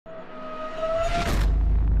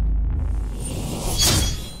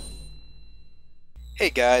Hey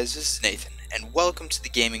guys, this is Nathan, and welcome to the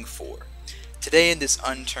Gaming 4. Today in this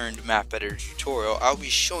Unturned Map Editor tutorial, I'll be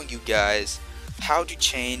showing you guys how to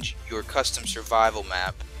change your custom survival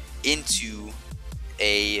map into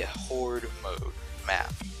a horde mode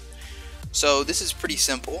map. So this is pretty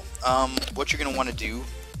simple. What you're going to want to do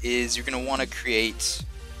is you're going to want to create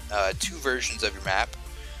two versions of your map.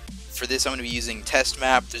 For this I'm going to be using test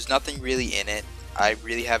map. There's nothing really in it. I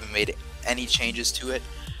really haven't made any changes to it.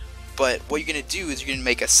 But what you're going to do is you're going to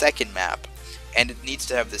make a second map, and it needs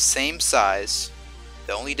to have the same size.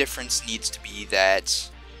 The only difference needs to be that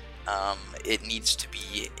it needs to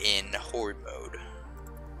be in horde mode.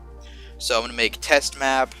 So I'm going to make test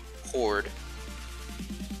map horde,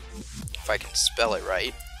 if I can spell it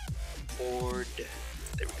right. Horde,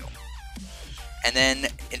 there we go. And then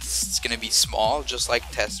it's going to be small, just like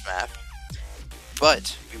test map,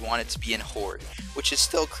 but we want it to be in horde, which is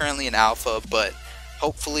still currently in alpha, but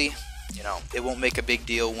hopefully, you know, it won't make a big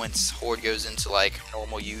deal once horde goes into like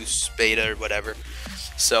normal use, beta or whatever.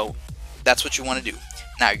 So that's what you want to do.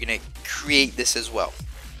 Now you're going to create this as well.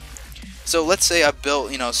 So let's say I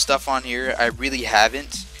built, stuff on here. I really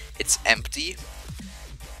haven't. It's empty.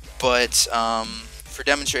 But for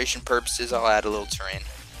demonstration purposes, I'll add a little terrain.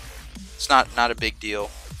 It's not a big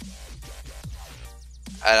deal.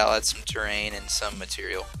 I'll add some terrain and some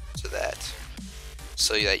material to that,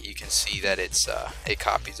 so that you can see that it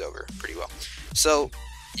copies over pretty well. So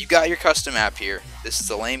you got your custom map here. This is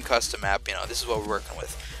a lame custom map, this is what we're working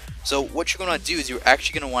with. So what you're going to do is you're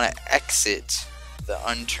actually going to want to exit the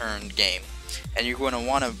unturned game, and you're going to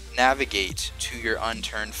want to navigate to your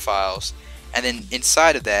unturned files, and then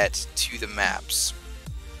inside of that to the maps.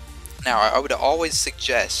 Now I would always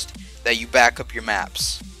suggest that you back up your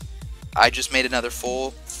maps. I just made another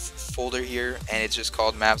folder here, and it's just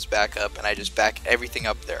called maps backup, and I just back everything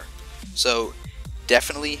up there. So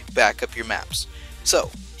definitely back up your maps.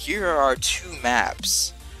 So here are our two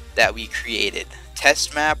maps that we created: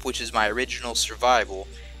 test map, which is my original survival,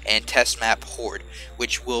 and test map horde,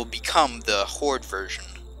 which will become the horde version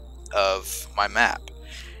of my map.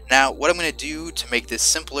 Now what I'm going to do to make this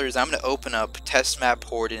simpler is I'm going to open up test map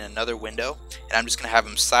horde in another window, and I'm just going to have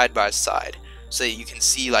them side by side, so you can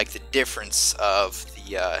see like the difference of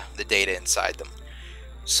the data inside them.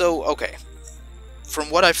 So okay, from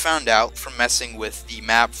what I found out from messing with the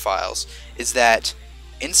map files is that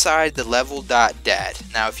inside the level.dat,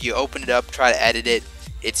 now if you open it up, try to edit it,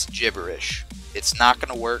 it's gibberish. It's not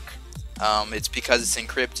going to work. It's because it's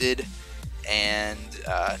encrypted, and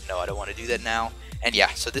no, I don't want to do that now. And yeah,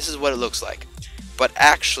 so this is what it looks like. But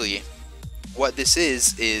actually what this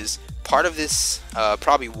is part of this,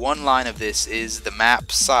 probably one line of this is the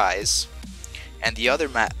map size, and the other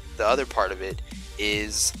part of it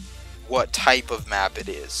is what type of map it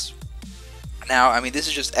is. Now, I mean, this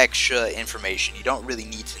is just extra information. You don't really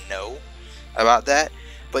need to know about that,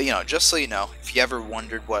 but just so you know, if you ever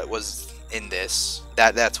wondered what was in this,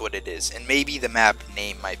 that's what it is. And maybe the map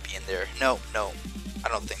name might be in there. No, I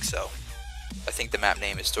don't think so. I think the map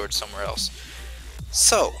name is stored somewhere else.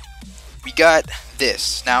 So we got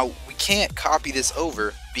this. Now we can't copy this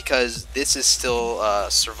over because this is still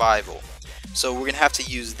survival, so we're gonna have to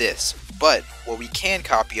use this. But what we can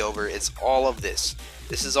copy over is all of this.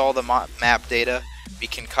 This is all the map data we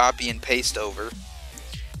can copy and paste over,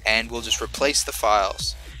 and we'll just replace the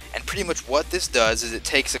files. And pretty much what this does is it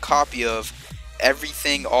takes a copy of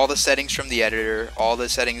everything, all the settings from the editor, all the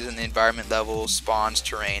settings in the environment level, spawns,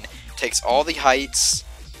 terrain, takes all the heights,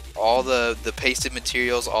 all the pasted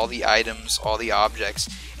materials, all the items, all the objects,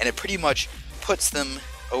 and it pretty much puts them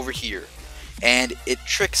over here, and it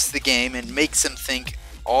tricks the game and makes them think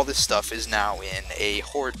all this stuff is now in a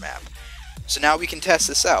horde map. So now we can test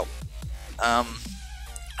this out. I'll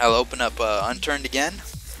open up Unturned again,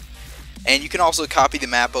 and you can also copy the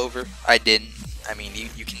map over. I didn't. I mean,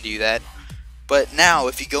 you can do that. But now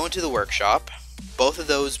if you go into the workshop, both of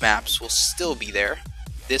those maps will still be there.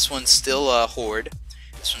 This one's still horde.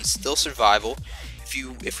 This one's still survival.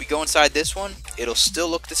 If we go inside this one, it'll still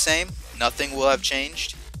look the same. Nothing will have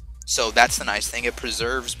changed. So that's the nice thing. It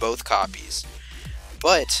preserves both copies.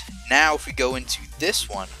 But now if we go into this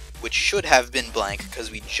one, which should have been blank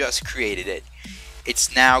because we just created it,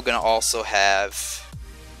 it's now going to also have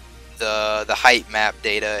the height map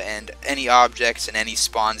data, and any objects and any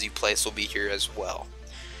spawns you place will be here as well.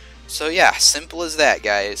 So yeah, simple as that,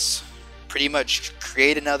 guys. Pretty much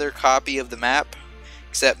create another copy of the map,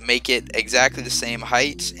 except make it exactly the same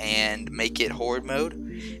height and make it horde mode,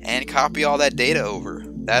 and copy all that data over.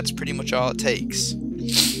 That's pretty much all it takes.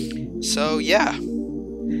 So yeah,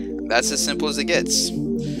 that's as simple as it gets.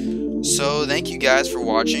 So thank you guys for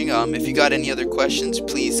watching. If you got any other questions,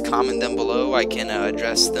 please comment them below. I can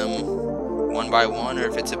address them one by one, or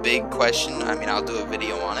if it's a big question, I mean, I'll do a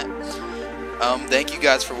video on it. Thank you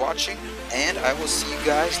guys for watching, and I will see you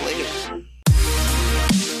guys later.